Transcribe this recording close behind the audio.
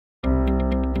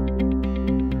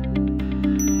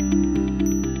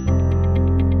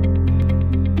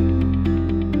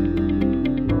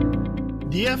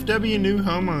DFW new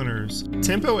homeowners,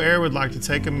 Tempo Air would like to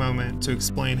take a moment to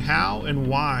explain how and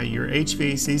why your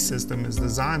HVAC system is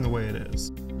designed the way it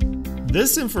is.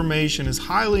 This information is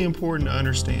highly important to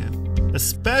understand,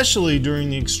 especially during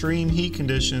the extreme heat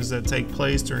conditions that take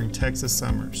place during Texas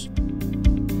summers.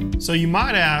 So you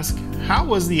might ask, how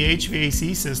was the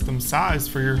HVAC system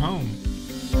sized for your home?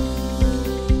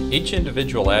 Each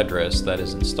individual address that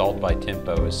is installed by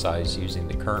Tempo is sized using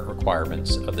the current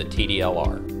requirements of the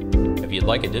TDLR. If you'd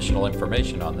like additional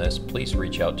information on this, please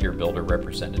reach out to your builder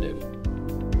representative.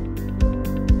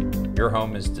 Your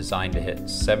home is designed to hit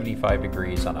 75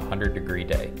 degrees on a 100-degree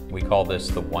day. We call this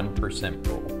the 1%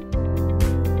 rule.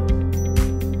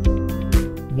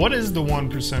 What is the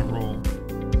 1% rule?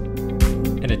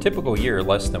 In a typical year,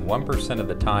 less than 1% of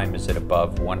the time is it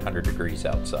above 100 degrees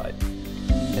outside.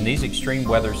 In these extreme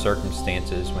weather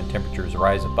circumstances, when temperatures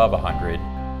rise above 100,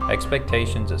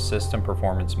 expectations of system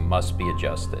performance must be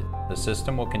adjusted. The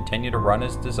system will continue to run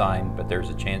as designed, but there's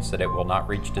a chance that it will not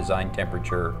reach design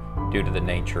temperature due to the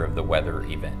nature of the weather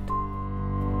event.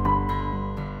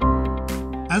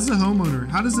 As a homeowner,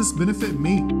 how does this benefit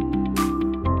me?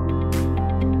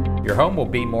 Your home will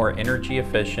be more energy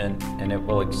efficient and it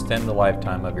will extend the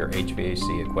lifetime of your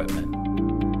HVAC equipment.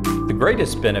 The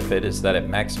greatest benefit is that it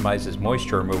maximizes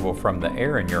moisture removal from the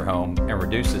air in your home and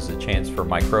reduces the chance for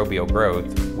microbial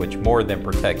growth, which more than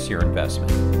protects your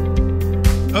investment.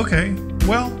 Okay,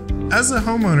 well, as a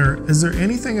homeowner, is there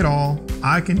anything at all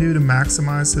I can do to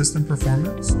maximize system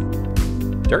performance?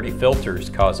 Dirty filters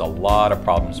cause a lot of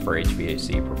problems for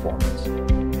HVAC performance.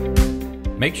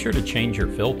 Make sure to change your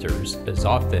filters as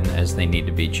often as they need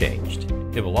to be changed.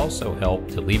 It will also help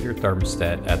to leave your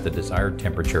thermostat at the desired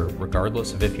temperature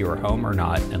regardless of if you are home or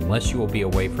not, unless you will be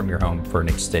away from your home for an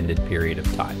extended period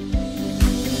of time.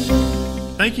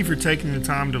 Thank you for taking the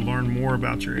time to learn more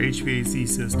about your HVAC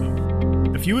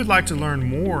system. If you would like to learn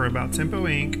more about Tempo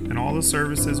Inc. and all the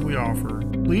services we offer,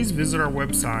 please visit our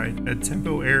website at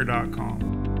tempoair.com.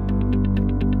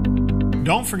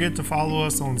 Don't forget to follow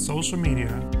us on social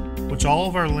media, which all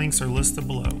of our links are listed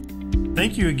below.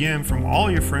 Thank you again from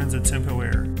all your friends at Tempo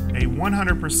Air, a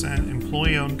 100%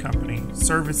 employee-owned company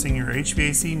servicing your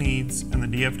HVAC needs in the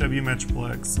DFW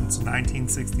Metroplex since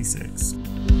 1966.